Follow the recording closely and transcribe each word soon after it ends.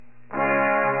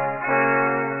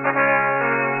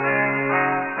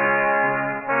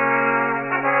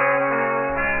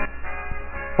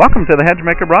Welcome to the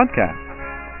Hedgemaker broadcast.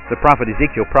 The prophet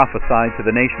Ezekiel prophesied to the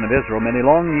nation of Israel many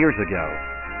long years ago.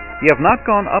 Ye have not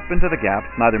gone up into the gaps,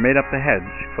 neither made up the hedge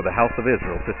for the house of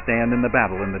Israel to stand in the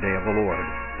battle in the day of the Lord.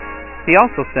 He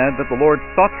also said that the Lord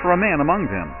sought for a man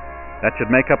among them, that should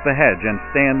make up the hedge and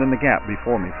stand in the gap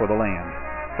before me for the land,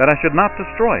 that I should not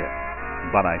destroy it,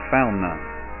 but I found none.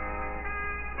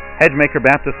 Hedgemaker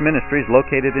Baptist Ministries,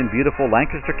 located in beautiful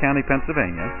Lancaster County,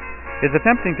 Pennsylvania, is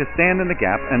attempting to stand in the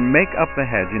gap and make up the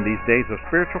hedge in these days of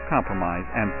spiritual compromise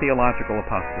and theological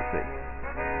apostasy.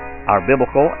 Our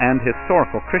biblical and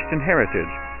historical Christian heritage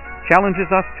challenges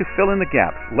us to fill in the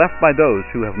gaps left by those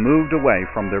who have moved away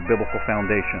from their biblical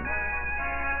foundation.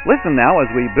 Listen now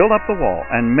as we build up the wall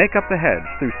and make up the hedge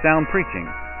through sound preaching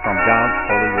from God's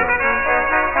holy word.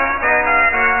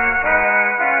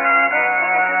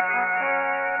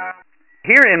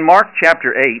 Here in Mark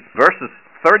chapter 8, verses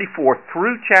 34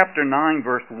 through chapter 9,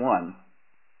 verse 1,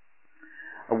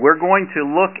 we're going to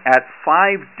look at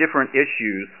 5 different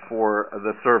issues for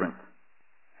the servant.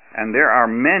 And there are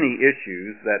many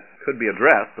issues that could be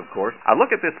addressed, of course. I look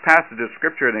at this passage of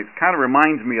Scripture and it kind of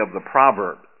reminds me of the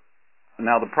Proverbs.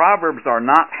 Now, the Proverbs are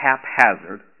not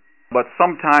haphazard, but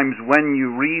sometimes when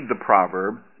you read the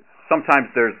Proverbs, sometimes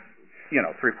there's, 3,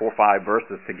 4, 5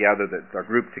 verses together that are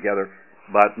grouped together.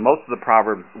 But most of the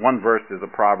Proverbs, one verse is a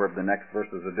proverb, the next verse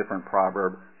is a different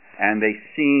proverb, and they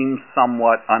seem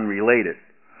somewhat unrelated.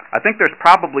 I think there's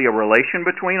probably a relation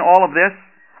between all of this.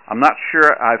 I'm not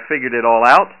sure I've figured it all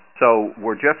out, so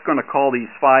we're just going to call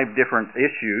these 5 different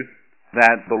issues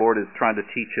that the Lord is trying to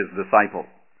teach His disciples.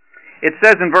 It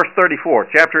says in verse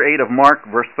 34, chapter 8 of Mark,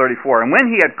 verse 34, And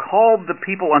when He had called the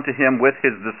people unto Him with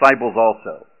His disciples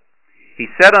also,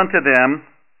 He said unto them,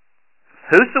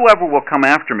 Whosoever will come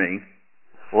after me,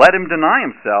 let him deny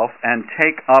himself and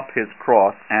take up his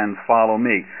cross and follow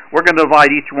me. We're going to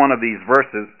divide each one of these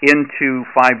verses into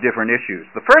 5 different issues.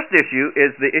 The first issue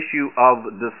is the issue of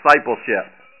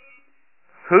discipleship.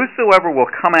 Whosoever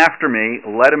will come after me,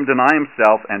 let him deny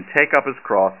himself and take up his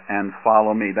cross and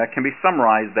follow me. That can be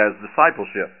summarized as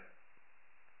discipleship.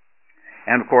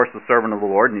 And of course, the servant of the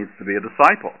Lord needs to be a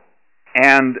disciple.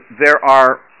 And there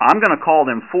are, I'm going to call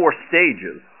them 4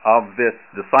 stages of this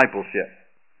discipleship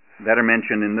that are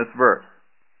mentioned in this verse.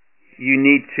 You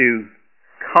need to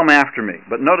come after me.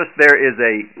 But notice there is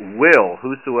a will.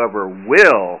 Whosoever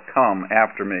will come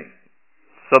after me.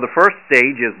 So the first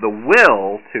stage is the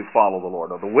will to follow the Lord,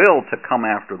 or the will to come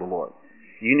after the Lord.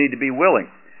 You need to be willing.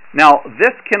 Now,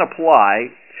 this can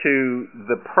apply to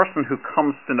the person who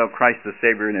comes to know Christ as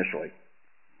Savior initially.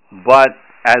 But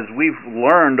as we've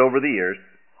learned over the years,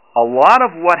 a lot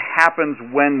of what happens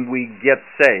when we get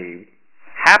saved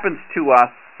happens to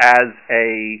us as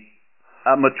a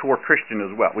mature Christian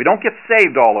as well. We don't get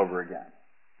saved all over again.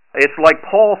 It's like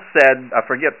Paul said, I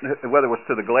forget whether it was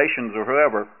to the Galatians or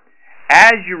whoever,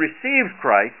 as you received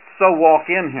Christ, so walk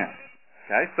in Him.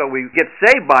 Okay, so we get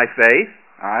saved by faith,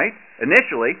 all right?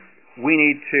 Initially, we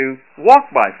need to walk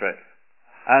by faith.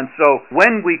 And so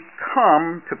when we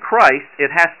come to Christ,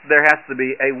 there has to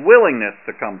be a willingness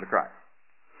to come to Christ.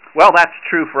 Well, that's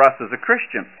true for us as a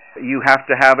Christian. You have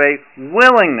to have a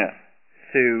willingness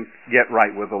to get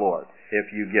right with the Lord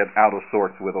if you get out of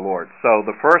sorts with the Lord. So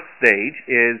the first stage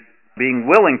is being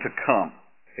willing to come.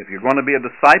 If you're going to be a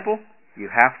disciple, you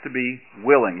have to be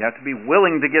willing. You have to be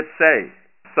willing to get saved.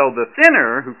 So the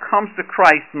sinner who comes to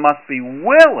Christ must be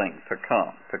willing to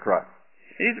come to Christ.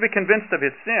 He needs to be convinced of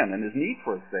his sin and his need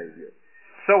for a Savior.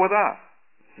 So with us,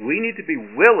 we need to be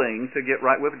willing to get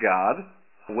right with God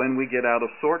when we get out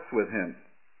of sorts with Him.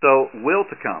 So will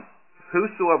to come.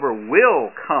 Whosoever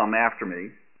will come after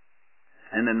me,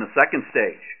 and then the second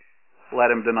stage,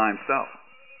 let him deny himself.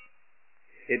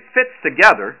 It fits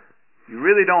together. You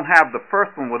really don't have the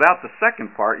first one without the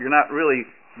second part. You're not really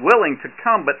willing to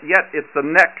come, but yet it's the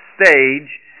next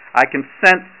stage. I can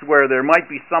sense where there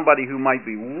might be somebody who might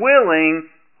be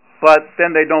willing, but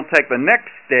then they don't take the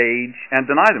next stage and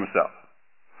deny themselves.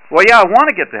 Well, yeah, I want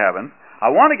to get to heaven.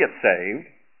 I want to get saved,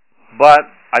 but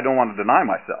I don't want to deny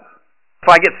myself. If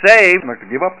I get saved, I'm going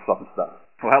to give up some stuff.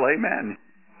 Well, amen.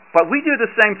 But we do the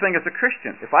same thing as a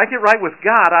Christian. If I get right with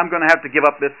God, I'm going to have to give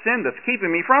up this sin that's keeping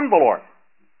me from the Lord.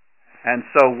 And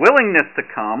so willingness to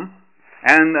come,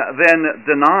 and then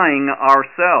denying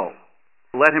ourselves.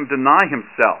 Let him deny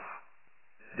himself.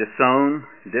 Disown,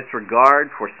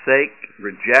 disregard, forsake,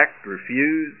 reject,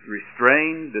 refuse,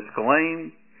 restrain,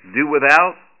 disclaim, do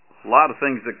without. A lot of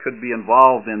things that could be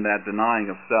involved in that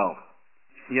denying of self.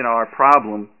 Our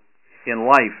problem in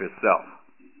life is self.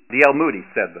 D.L. Moody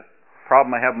said, the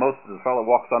problem I have most is the fellow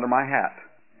walks under my hat.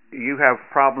 You have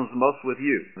problems most with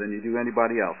you than you do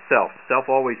anybody else. Self. Self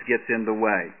always gets in the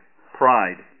way.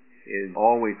 Pride. is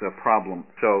always a problem.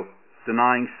 So,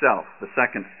 denying self, the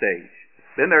second stage.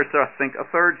 Then there's, I think, a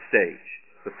third stage.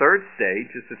 The third stage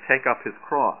is to take up his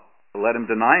cross. Let him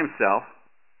deny himself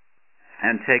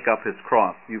and take up his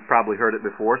cross. You've probably heard it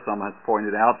before. Someone has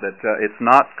pointed out that it's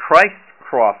not Christ's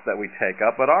cross that we take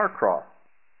up, but our cross.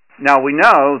 Now, we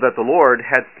know that the Lord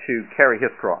had to carry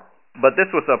his cross. But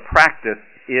this was a practice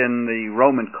in the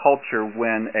Roman culture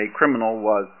when a criminal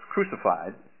was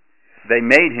crucified. They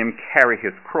made him carry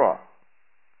his cross.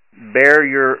 Bear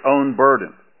your own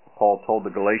burden, Paul told the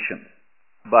Galatians.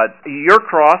 But your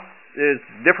cross is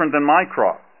different than my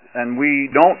cross. And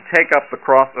we don't take up the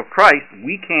cross of Christ.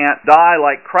 We can't die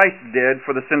like Christ did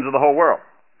for the sins of the whole world.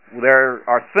 There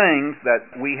are things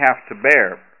that we have to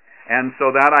bear. And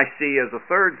so that I see as a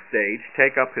third stage,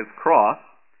 take up his cross.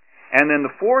 And then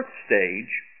the fourth stage,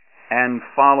 and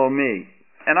follow me.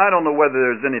 And I don't know whether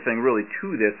there's anything really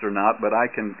to this or not, but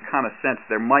I can kind of sense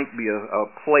there might be a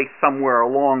place somewhere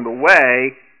along the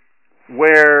way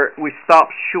where we stop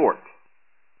short.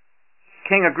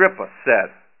 King Agrippa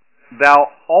said,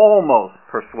 "Thou almost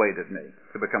persuaded me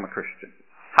to become a Christian."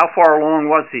 How far along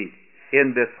was he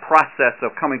in this process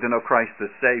of coming to know Christ as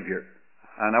Savior?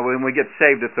 Now, when we get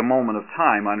saved at the moment of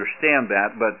time, I understand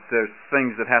that, but there's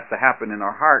things that have to happen in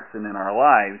our hearts and in our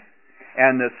lives.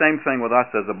 And the same thing with us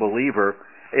as a believer.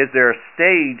 Is there a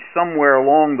stage somewhere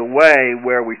along the way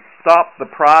where we stop the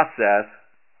process,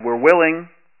 we're willing,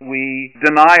 we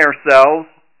deny ourselves,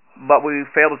 but we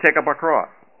fail to take up our cross,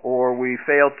 or we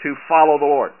fail to follow the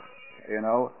Lord?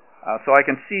 So I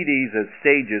can see these as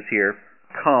stages here.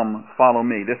 Come, follow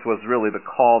me. This was really the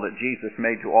call that Jesus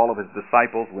made to all of his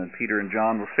disciples when Peter and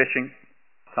John were fishing.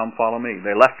 Come, follow me.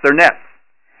 They left their nets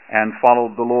and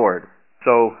followed the Lord.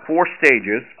 So 4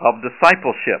 stages of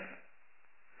discipleship.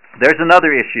 There's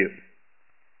another issue.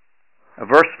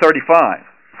 Verse 35.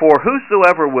 For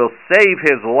whosoever will save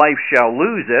his life shall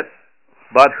lose it,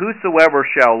 but whosoever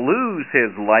shall lose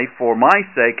his life for my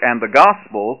sake and the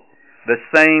gospel, the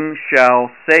same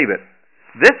shall save it.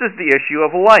 This is the issue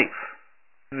of life.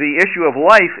 The issue of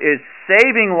life is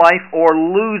saving life or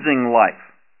losing life.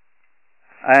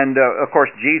 And, of course,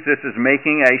 Jesus is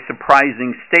making a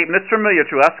surprising statement. It's familiar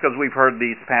to us because we've heard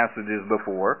these passages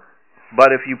before.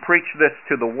 But if you preach this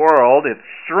to the world, it's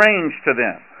strange to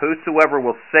them. Whosoever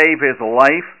will save his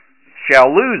life shall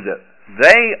lose it.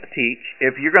 They teach,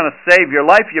 if you're going to save your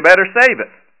life, you better save it.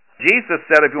 Jesus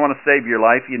said if you want to save your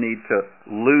life, you need to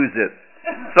lose it.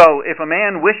 So if a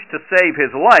man wished to save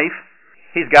his life,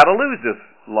 he's got to lose his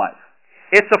life.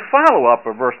 It's a follow-up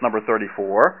of verse number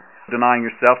 34, denying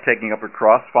yourself, taking up your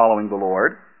cross, following the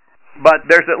Lord. But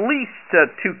there's at least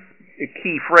 2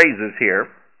 key phrases here.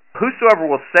 Whosoever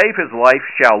will save his life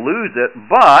shall lose it,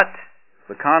 but,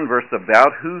 the converse of that,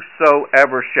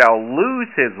 whosoever shall lose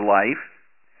his life,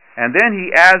 and then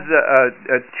he adds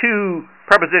 2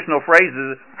 prepositional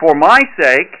phrases, for my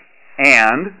sake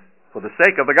and for the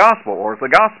sake of the gospel, or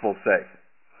the gospel's sake.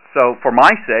 So, for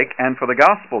my sake and for the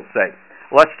gospel's sake.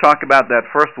 Let's talk about that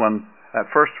first one,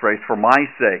 that first phrase, for my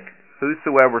sake.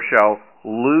 Whosoever shall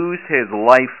lose his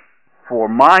life for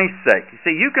my sake. You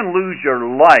see, you can lose your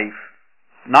life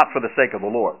not for the sake of the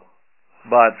Lord,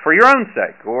 but for your own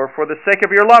sake, or for the sake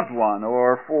of your loved one,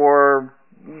 or for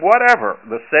whatever,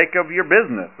 the sake of your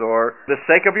business, or the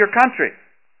sake of your country.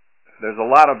 There's a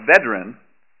lot of veterans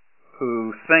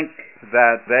who think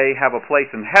that they have a place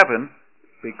in heaven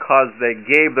because they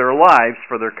gave their lives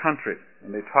for their country. And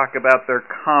they talk about their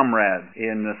comrades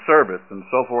in the service and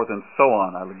so forth and so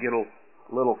on. I get a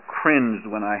little cringed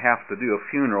when I have to do a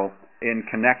funeral in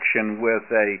connection with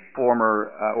a former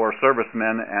or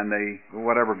serviceman, and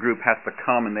whatever group has to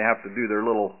come and they have to do their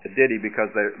little ditty because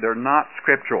they're not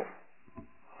scriptural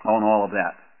on all of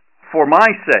that. For my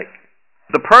sake,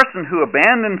 the person who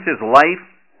abandons his life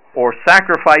or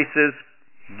sacrifices,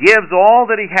 gives all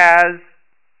that he has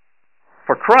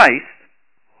for Christ,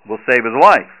 will save his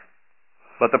life.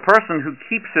 But the person who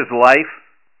keeps his life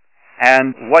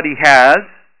and what he has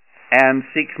and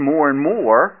seeks more and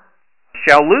more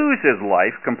shall lose his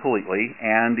life completely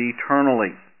and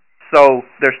eternally. So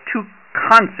there's 2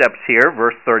 concepts here,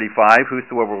 verse 35,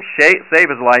 whosoever will save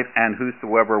his life and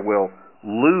whosoever will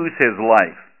lose his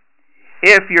life.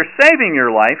 If you're saving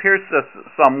your life, here's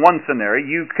one scenario.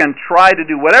 You can try to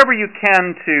do whatever you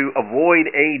can to avoid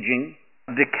aging,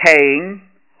 decaying,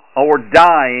 or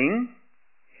dying,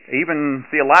 even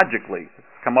theologically.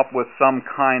 Come up with some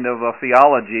kind of a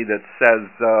theology that says,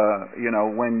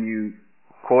 when you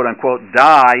quote-unquote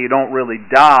die, you don't really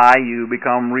die, you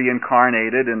become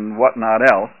reincarnated and whatnot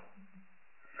else.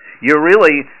 You're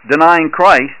really denying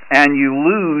Christ and you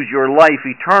lose your life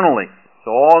eternally. So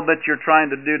all that you're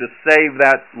trying to do to save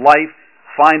that life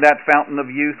find that fountain of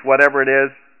youth, whatever it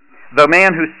is. The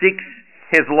man who seeks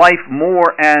his life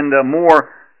more and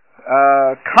more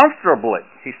comfortably.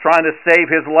 He's trying to save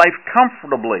his life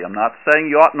comfortably. I'm not saying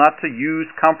you ought not to use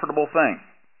comfortable things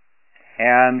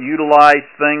and utilize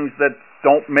things that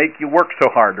don't make you work so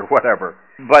hard or whatever,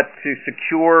 but to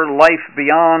secure life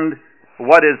beyond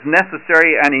what is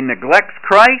necessary, and he neglects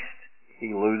Christ,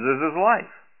 he loses his life.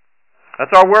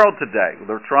 That's our world today.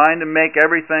 They're trying to make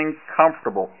everything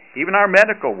comfortable. Even our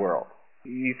medical world.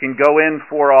 You can go in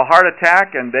for a heart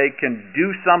attack and they can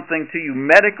do something to you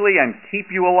medically and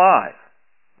keep you alive.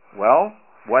 Well,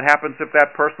 what happens if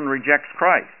that person rejects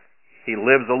Christ? He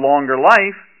lives a longer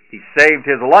life. He saved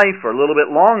his life for a little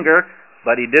bit longer,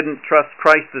 but he didn't trust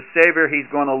Christ as Savior. He's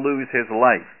going to lose his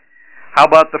life. How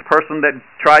about the person that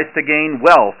tries to gain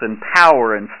wealth and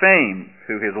power and fame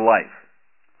through his life?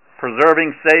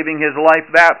 Preserving, saving his life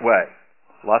that way.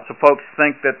 Lots of folks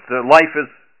think that life is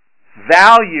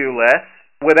valueless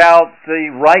without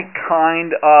the right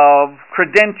kind of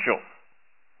credentials,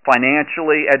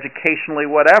 financially, educationally,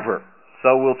 whatever.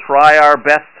 So we'll try our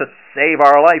best to save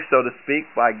our life, so to speak,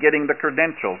 by getting the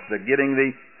credentials, getting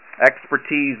the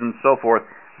expertise and so forth.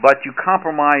 But you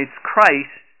compromise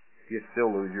Christ, you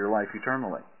still lose your life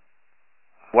eternally.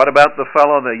 What about the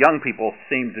young people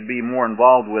seem to be more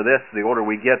involved with this. The older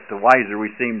we get, the wiser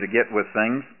we seem to get with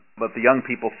things. But the young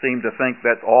people seem to think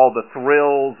that all the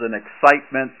thrills and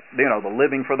excitement, the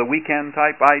living for the weekend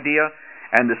type idea,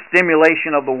 and the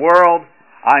stimulation of the world,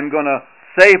 I'm going to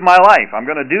save my life. I'm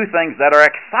going to do things that are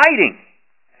exciting.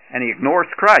 And he ignores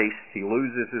Christ. He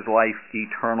loses his life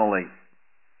eternally.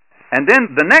 And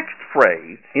then the next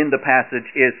phrase in the passage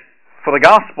is, for the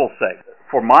gospel's sake.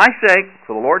 For my sake,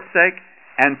 for the Lord's sake,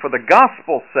 and for the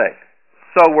gospel's sake.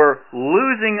 So we're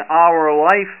losing our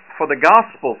life for the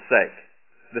gospel's sake.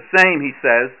 The same, he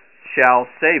says, shall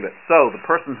save it. So the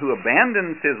person who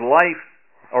abandons his life,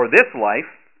 or this life,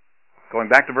 going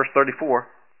back to verse 34,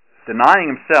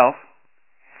 denying himself,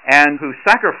 and who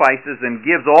sacrifices and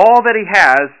gives all that he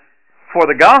has for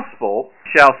the gospel,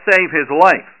 shall save his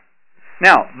life.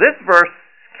 Now, this verse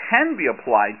can be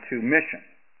applied to mission.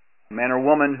 A man or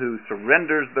woman who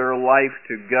surrenders their life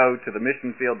to go to the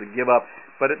mission field to give up,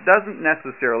 but it doesn't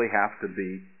necessarily have to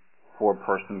be for a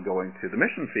person going to the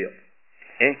mission field.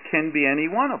 It can be any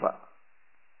one of us.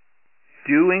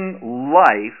 Doing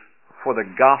life for the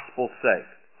gospel's sake.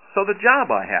 So the job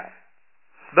I have,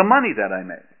 the money that I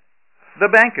make,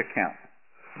 the bank account,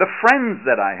 the friends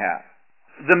that I have,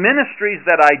 the ministries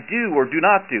that I do or do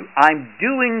not do, I'm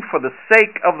doing for the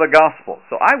sake of the gospel.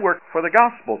 So I work for the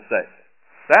gospel's sake.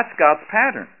 That's God's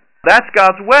pattern. That's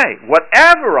God's way.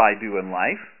 Whatever I do in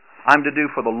life, I'm to do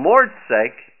for the Lord's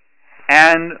sake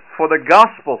and for the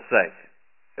gospel's sake.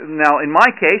 Now, in my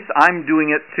case, I'm doing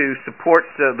it to support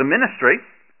the ministry,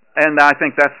 and I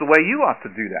think that's the way you ought to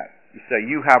do that. You say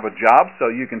you have a job so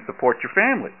you can support your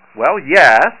family. Well,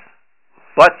 yes,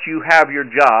 but you have your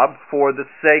job for the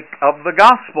sake of the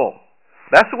gospel.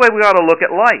 That's the way we ought to look at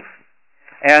life.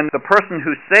 And the person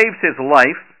who saves his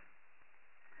life,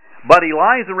 but he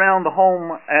lies around the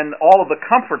home and all of the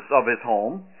comforts of his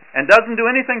home, and doesn't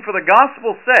do anything for the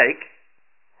gospel's sake,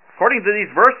 according to these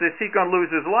verses, he's going to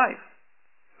lose his life.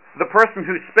 The person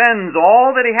who spends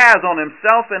all that he has on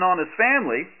himself and on his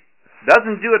family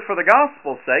doesn't do it for the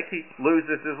gospel's sake, he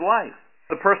loses his life.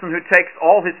 The person who takes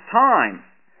all his time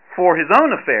for his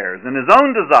own affairs and his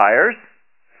own desires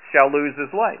shall lose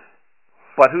his life.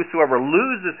 But whosoever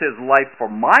loses his life for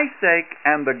my sake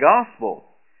and the gospel.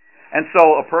 And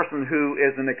so a person who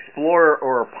is an explorer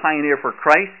or a pioneer for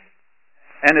Christ,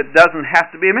 and it doesn't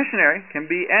have to be a missionary,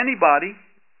 can be anybody,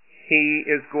 he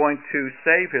is going to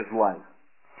save his life.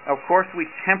 Of course, we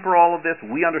temper all of this.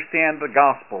 We understand the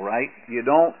gospel, right? You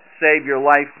don't save your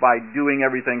life by doing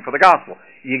everything for the gospel.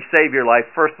 You save your life,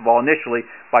 first of all, initially,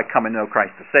 by coming to know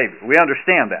Christ as Savior. We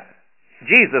understand that.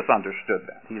 Jesus understood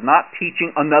that. He's not teaching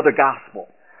another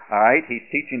gospel, all right? He's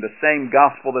teaching the same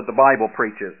gospel that the Bible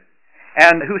preaches.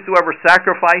 And whosoever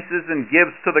sacrifices and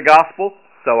gives to the gospel,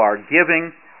 so our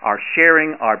giving, our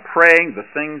sharing, our praying, the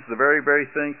very, very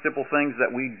simple things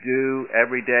that we do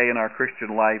every day in our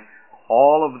Christian life,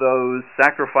 all of those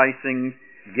sacrificing,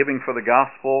 giving for the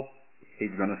gospel,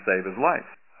 he's going to save his life.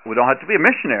 We don't have to be a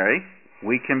missionary.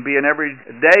 We can be an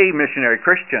everyday missionary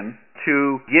Christian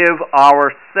to give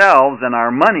ourselves and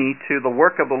our money to the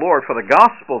work of the Lord for the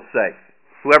gospel's sake.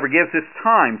 Whoever gives his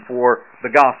time for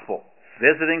the gospel,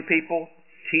 visiting people,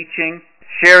 teaching,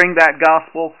 sharing that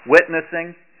gospel,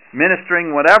 witnessing,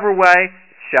 ministering, whatever way,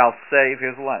 shall save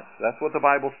his life. That's what the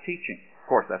Bible's teaching. Of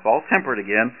course, that's all tempered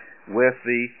again with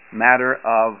the matter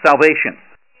of salvation.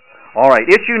 All right,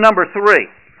 issue number 3.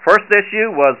 First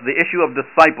issue was the issue of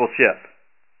discipleship.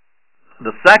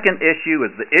 The second issue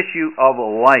is the issue of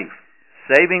life,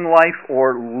 saving life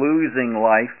or losing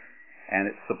life, and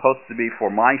it's supposed to be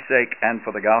for my sake and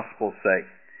for the gospel's sake.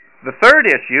 The third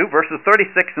issue, verses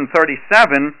 36 and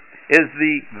 37, is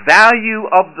the value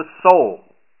of the soul.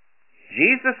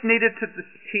 Jesus needed to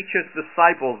teach his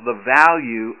disciples the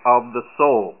value of the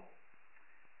soul.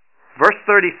 Verse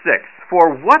 36,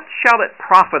 "For what shall it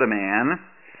profit a man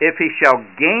if he shall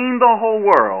gain the whole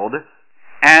world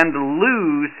and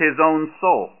lose his own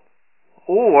soul?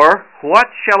 Or what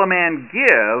shall a man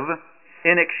give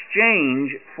in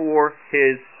exchange for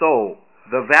his soul?"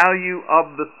 The value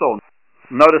of the soul.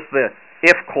 Notice the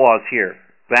if clause here,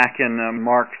 back in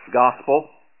Mark's Gospel,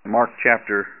 Mark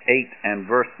chapter 8 and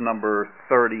verse number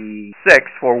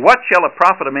 36. "For what shall it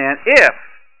profit a man if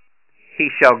he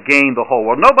shall gain the whole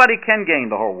world?" Nobody can gain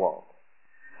the whole world.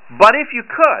 But if you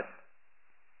could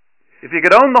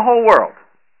own the whole world,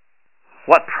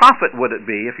 what profit would it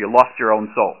be if you lost your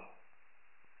own soul?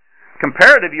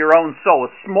 Comparative, your own soul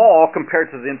is small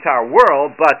compared to the entire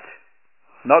world, but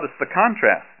notice the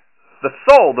contrast. The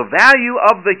soul, the value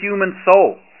of the human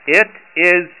soul, it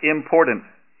is important.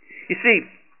 You see,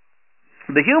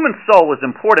 the human soul is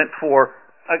important for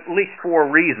at least 4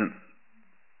 reasons.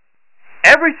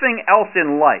 Everything else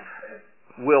in life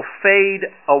will fade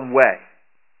away.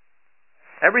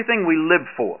 Everything we live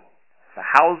for, the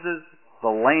houses, the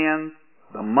land,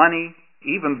 the money,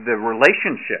 even the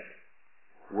relationships.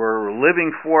 We're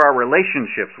living for our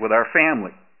relationships with our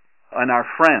family and our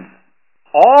friends.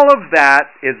 All of that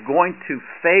is going to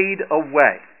fade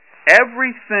away.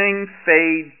 Everything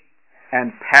fades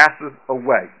and passes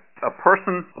away. A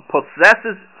person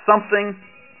possesses something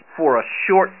for a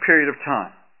short period of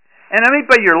time. And it may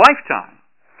be your lifetime.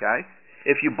 Okay?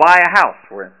 If you buy a house,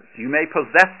 for instance, you may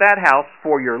possess that house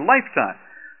for your lifetime.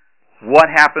 What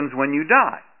happens when you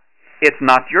die? It's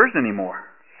not yours anymore.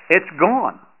 It's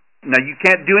gone. Now, you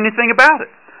can't do anything about it.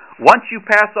 Once you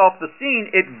pass off the scene,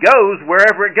 it goes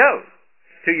wherever it goes.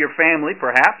 To your family,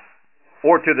 perhaps,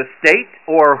 or to the state,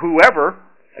 or whoever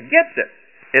gets it.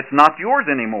 It's not yours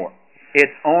anymore.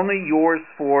 It's only yours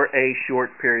for a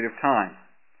short period of time.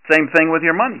 Same thing with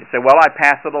your money. You say, well, I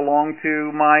pass it along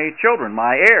to my children,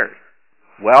 my heirs.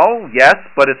 Well, yes,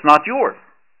 but it's not yours.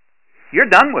 You're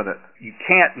done with it. You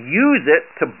can't use it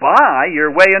to buy your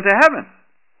way into heaven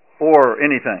or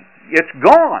anything. It's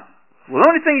gone. Well, the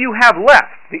only thing you have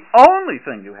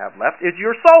left is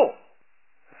your soul.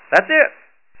 That's it.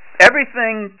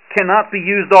 Everything cannot be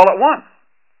used all at once.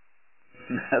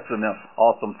 That's an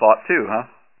awesome thought too, huh?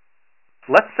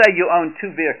 Let's say you own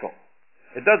 2 vehicles.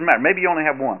 It doesn't matter. Maybe you only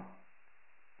have one.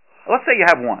 Let's say you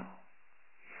have one.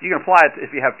 You can apply it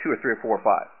if you have 2 or 3 or 4 or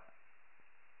 5.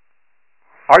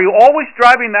 Are you always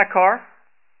driving that car?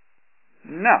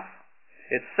 No.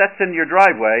 It sits in your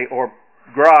driveway or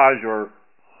garage or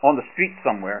on the street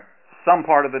somewhere some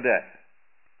part of the day.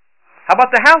 How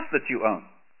about the house that you own?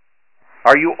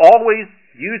 Are you always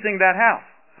using that house?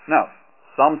 No.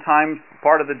 Sometimes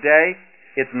part of the day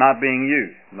it's not being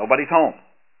used. Nobody's home.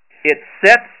 It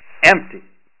sits empty.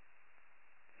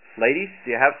 Ladies,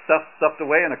 do you have stuff stuffed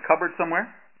away in a cupboard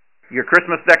somewhere? Your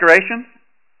Christmas decorations?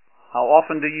 How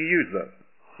often do you use those?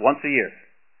 Once a year.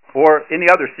 Or any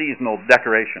other seasonal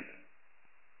decorations.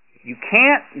 You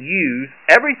can't use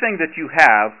everything that you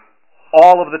have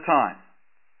all of the time.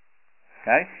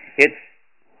 Okay? It's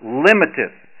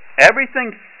limited.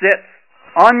 Everything sits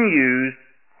unused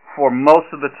for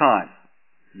most of the time.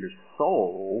 Your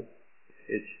soul,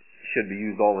 it should be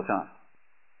used all the time.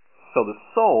 So the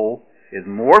soul is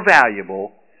more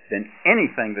valuable than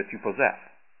anything that you possess.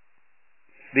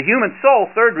 The human soul,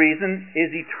 third reason, is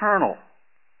eternal.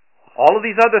 All of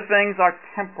these other things are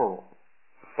temporal.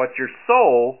 But your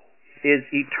soul is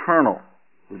eternal.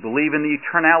 We believe in the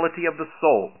eternality of the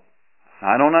soul.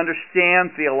 I don't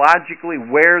understand theologically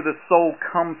where the soul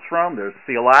comes from. There's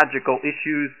theological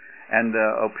issues and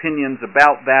opinions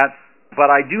about that. But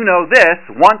I do know this: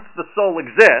 once the soul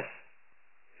exists,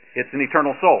 it's an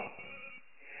eternal soul.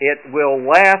 It will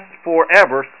last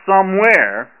forever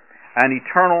somewhere, an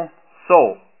eternal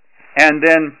soul. And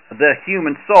then the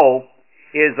human soul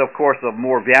is, of course, of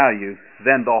more value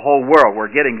than the whole world.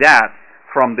 We're getting that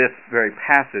from this very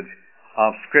passage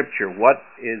of Scripture. What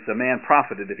is a man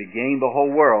profited if he gain the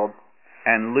whole world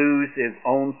and lose his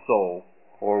own soul?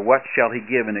 Or what shall he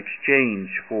give in exchange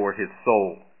for his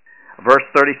soul? Verse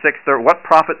 36,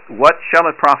 what shall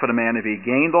it profit a man if he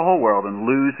gain the whole world and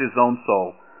lose his own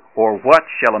soul? Or what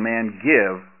shall a man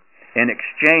give in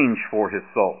exchange for his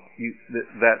soul?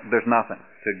 There's nothing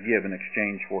to give in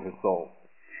exchange for his soul.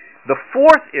 The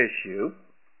fourth issue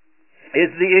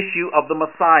is the issue of the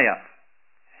Messiah.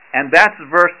 And that's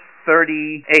verse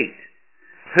 38.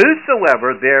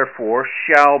 Whosoever therefore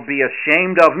shall be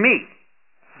ashamed of me,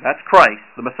 that's Christ,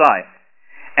 the Messiah,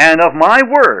 and of my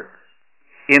words,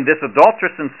 in this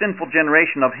adulterous and sinful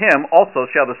generation, of him also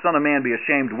shall the Son of Man be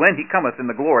ashamed when he cometh in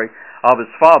the glory of his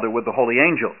Father with the holy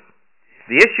angels.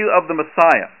 The issue of the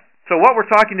Messiah. So what we're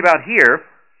talking about here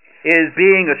is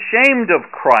being ashamed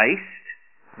of Christ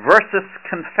versus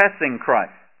confessing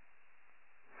Christ.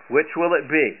 Which will it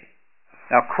be?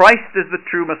 Now, Christ is the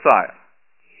true Messiah.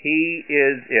 He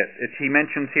is it. He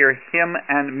mentions here him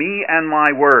and me and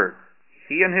my word.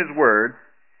 He and his word.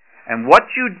 And what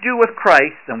you do with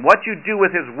Christ and what you do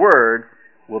with his word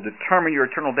will determine your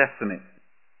eternal destiny.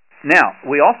 Now,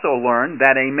 we also learn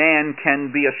that a man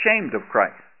can be ashamed of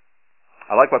Christ.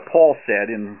 I like what Paul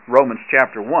said in Romans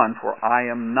chapter 1, for I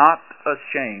am not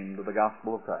ashamed of the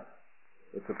gospel of Christ.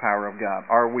 It's the power of God.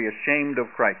 Are we ashamed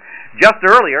of Christ? Just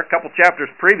earlier, a couple chapters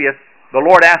previous, the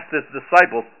Lord asked his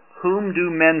disciples, whom do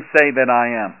men say that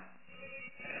I am?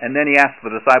 And then he asked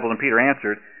the disciples, and Peter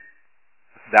answered,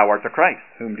 thou art the Christ.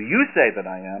 Whom do you say that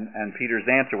I am? And Peter's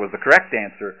answer was the correct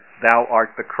answer, thou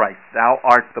art the Christ. Thou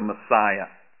art the Messiah.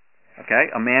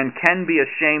 Okay? A man can be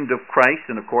ashamed of Christ,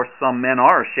 and of course some men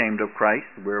are ashamed of Christ.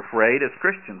 We're afraid as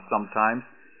Christians sometimes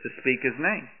to speak his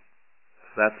name.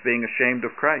 That's being ashamed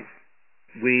of Christ.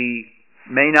 We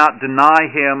may not deny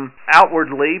him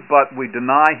outwardly, but we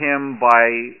deny him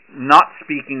by not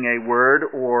speaking a word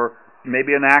or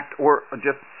maybe an act or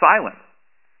just silence.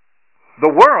 The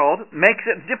world makes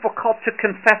it difficult to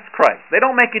confess Christ. They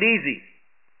don't make it easy.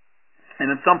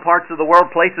 And in some parts of the world,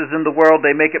 places in the world,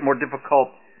 they make it more difficult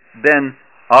than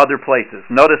other places.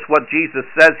 Notice what Jesus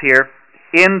says here,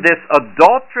 in this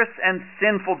adulterous and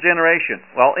sinful generation.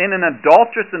 Well, in an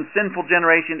adulterous and sinful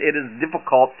generation, it is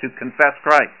difficult to confess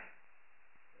Christ.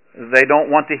 They don't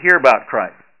want to hear about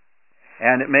Christ.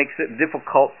 And it makes it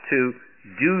difficult to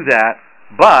do that.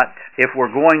 But if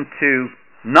we're going to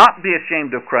not be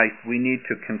ashamed of Christ, we need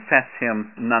to confess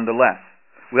him nonetheless.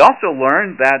 We also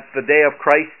learn that the day of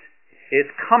Christ is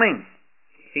coming.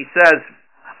 He says,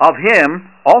 of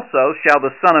him also shall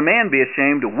the Son of Man be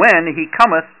ashamed when he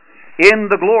cometh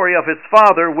in the glory of his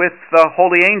Father with the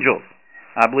holy angels.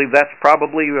 I believe that's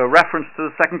probably a reference to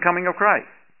the second coming of Christ.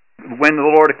 When the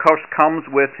Lord, of course, comes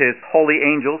with his holy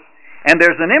angels. And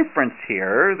there's an inference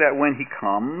here that when he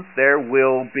comes, there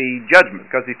will be judgment,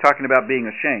 because he's talking about being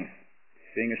ashamed.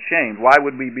 Being ashamed. Why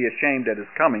would we be ashamed at his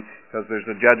coming? Because there's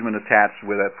a judgment attached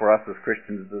with it. For us as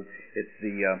Christians, it's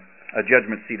a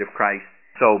judgment seat of Christ.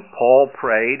 So Paul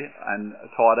prayed and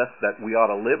taught us that we ought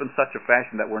to live in such a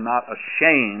fashion that we're not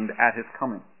ashamed at his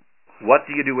coming. What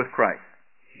do you do with Christ?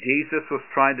 Jesus was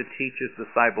trying to teach his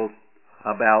disciples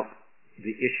about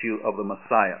the issue of the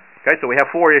Messiah. Okay, so we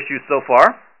have 4 issues so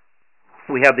far.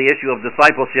 We have the issue of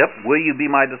discipleship. Will you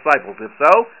be my disciples? If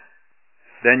so,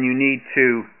 then you need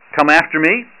to come after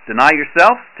me, deny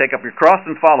yourself, take up your cross,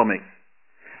 and follow me.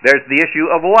 There's the issue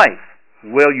of life.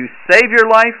 Will you save your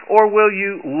life or will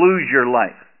you lose your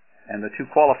life? And the 2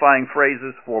 qualifying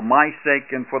phrases, for my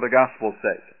sake and for the gospel's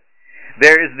sake.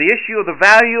 There is the issue of the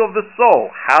value of the soul.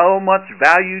 How much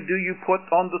value do you put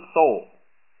on the soul?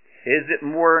 Is it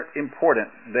more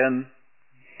important than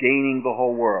gaining the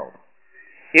whole world?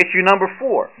 Issue number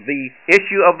 4, the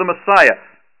issue of the Messiah.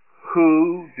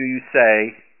 Who do you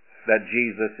say that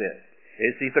Jesus is?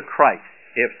 Is he the Christ?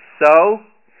 If so,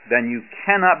 then you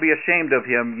cannot be ashamed of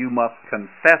him. You must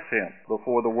confess him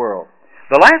before the world.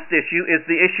 The last issue is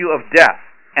the issue of death.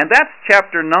 And that's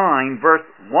chapter 9, verse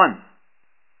 1.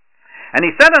 And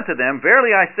he said unto them,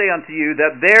 verily I say unto you,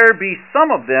 that there be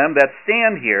some of them that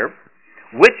stand here,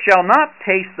 which shall not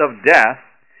taste of death,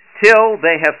 till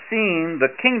they have seen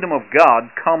the kingdom of God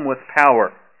come with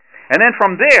power. And then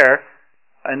from there,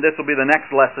 and this will be the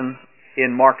next lesson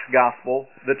in Mark's gospel,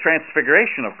 the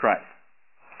transfiguration of Christ.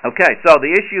 Okay, so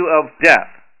the issue of death.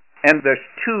 And there's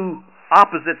 2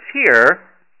 opposites here.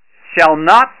 Shall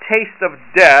not taste of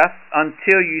death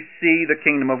until you see the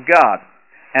kingdom of God.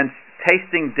 And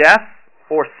tasting death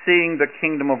or seeing the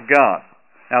kingdom of God.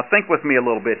 Now think with me a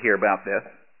little bit here about this.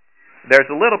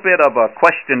 There's a little bit of a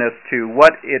question as to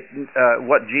what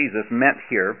Jesus meant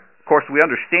here. Of course, we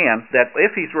understand that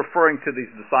if he's referring to these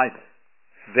disciples,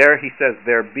 there he says,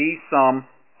 there be some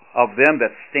of them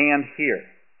that stand here.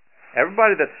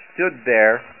 Everybody that stood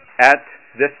there at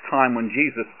this time when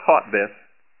Jesus taught this,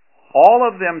 all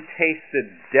of them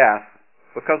tasted death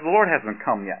because the Lord hasn't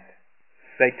come yet.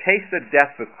 They tasted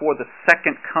death before the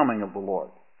second coming of the Lord.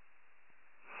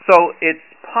 So it's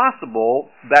possible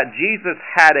that Jesus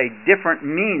had a different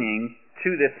meaning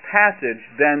to this passage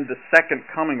than the second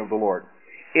coming of the Lord.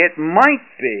 it might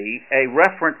be a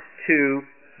reference to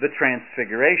the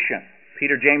transfiguration.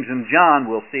 Peter, James, and John,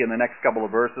 we'll see in the next couple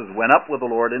of verses, went up with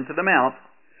the Lord into the mount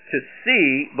to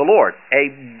see the Lord. A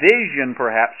vision,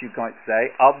 perhaps you might say,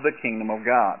 of the kingdom of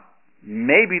God.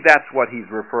 Maybe that's what he's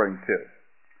referring to.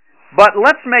 But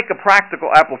let's make a practical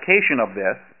application of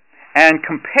this and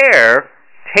compare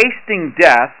tasting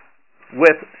death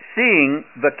with seeing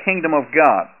the kingdom of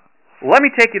God. Let me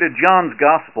take you to John's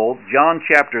Gospel, John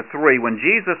chapter 3, when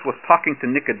Jesus was talking to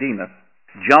Nicodemus.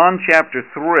 John chapter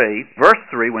 3, verse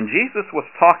 3, when Jesus was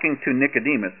talking to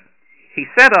Nicodemus, he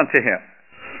said unto him,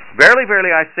 Verily,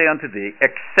 verily, I say unto thee,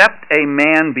 except a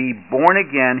man be born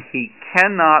again, he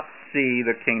cannot see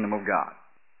the kingdom of God.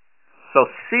 So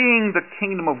seeing the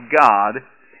kingdom of God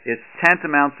is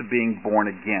tantamount to being born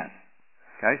again.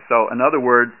 Okay, so in other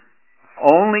words,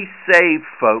 only saved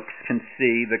folks can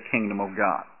see the kingdom of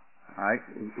God. All right,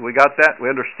 we got that? We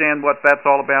understand what that's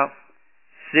all about?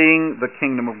 Seeing the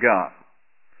kingdom of God.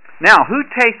 Now, who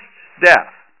tastes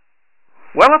death?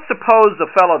 Well, let's suppose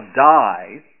a fellow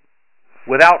dies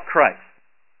without Christ.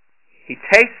 He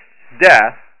tastes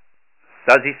death.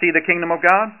 Does he see the kingdom of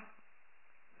God?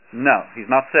 No, he's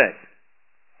not saved.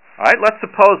 All right, let's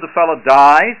suppose the fellow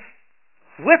dies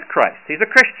with Christ. He's a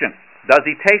Christian. Does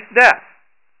he taste death?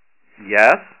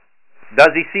 Yes.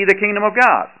 Does he see the kingdom of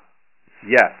God?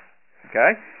 Yes.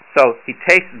 Okay? So he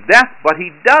tastes death, but he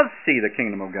does see the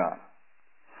kingdom of God.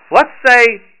 Let's say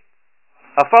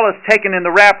a fellow is taken in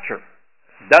the rapture.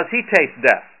 Does he taste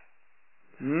death?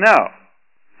 No.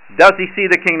 Does he see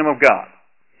the kingdom of God?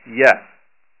 Yes.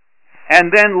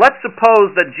 And then let's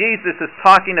suppose that Jesus is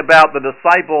talking about the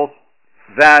disciples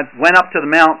that went up to the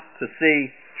mount to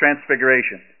see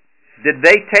transfiguration. Did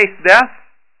they taste death?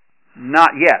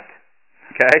 Not yet.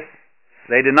 Okay?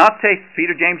 They did not taste.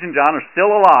 Peter, James, and John are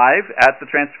still alive at the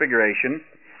transfiguration.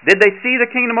 Did they see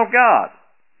the kingdom of God?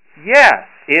 Yes,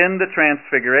 in the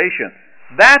transfiguration.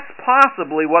 That's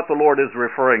possibly what the Lord is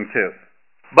referring to.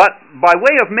 But by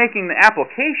way of making the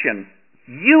application,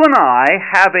 you and I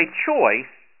have a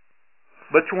choice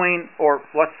between, or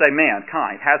let's say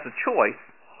mankind, has a choice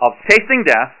of tasting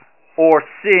death or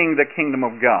seeing the kingdom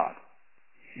of God.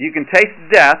 You can taste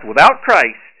death without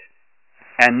Christ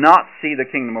and not see the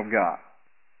kingdom of God.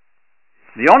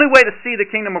 The only way to see the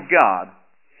kingdom of God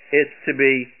is to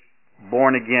be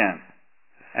born again.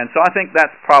 And so I think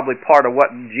that's probably part of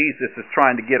what Jesus is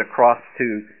trying to get across to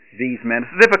these men.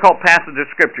 It's a difficult passage of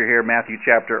Scripture here, Mark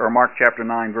chapter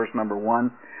 9, verse number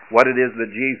 1, what it is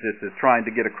that Jesus is trying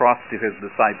to get across to his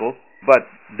disciples. But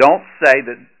don't say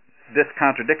that this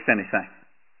contradicts anything.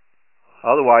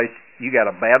 Otherwise, you got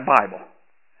a bad Bible.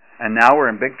 And now we're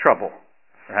in big trouble,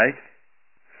 right?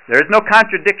 There is no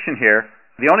contradiction here.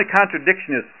 The only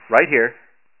contradiction is right here,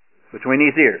 between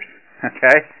these ears,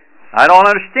 okay? I don't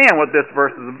understand what this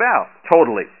verse is about,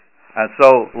 totally. And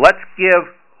so let's give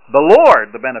the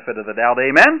Lord the benefit of the doubt,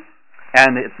 amen?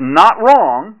 And it's not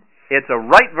wrong. It's a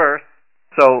right verse.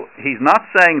 So he's not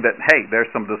saying that, hey, there's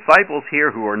some disciples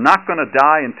here who are not going to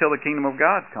die until the kingdom of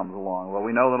God comes along. Well,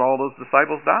 we know that all those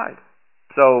disciples died.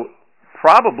 So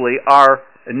probably our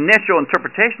initial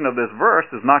interpretation of this verse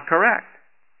is not correct.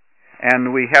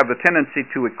 And we have the tendency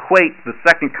to equate the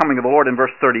second coming of the Lord in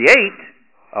verse 38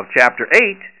 of chapter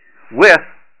 8 with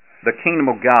the kingdom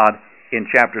of God in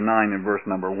chapter 9 and verse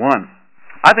number 1.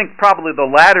 I think probably the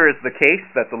latter is the case,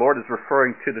 that the Lord is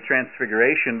referring to the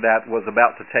transfiguration that was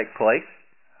about to take place.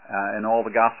 In all the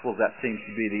Gospels, that seems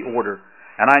to be the order.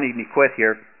 And I needn't quit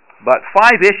here. But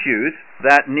 5 issues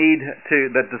that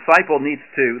the disciple needs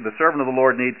to, the servant of the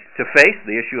Lord needs to face: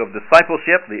 the issue of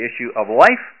discipleship, the issue of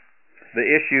life, the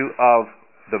issue of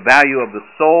the value of the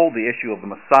soul, the issue of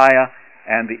the Messiah,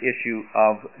 and the issue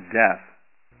of death.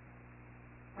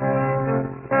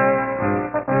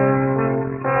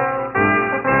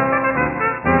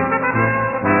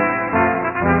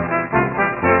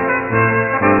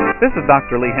 This is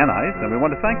Dr. Lee Hennies, and we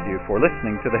want to thank you for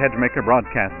listening to the Hedgemaker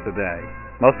broadcast today.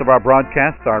 Most of our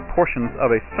broadcasts are portions of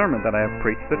a sermon that I have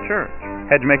preached at church.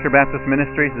 Hedgemaker Baptist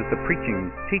Ministries is the preaching,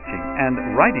 teaching,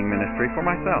 and writing ministry for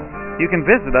myself. You can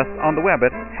visit us on the web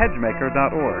at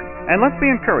hedgemaker.org. And let's be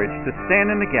encouraged to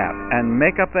stand in the gap and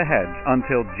make up the hedge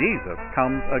until Jesus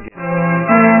comes again.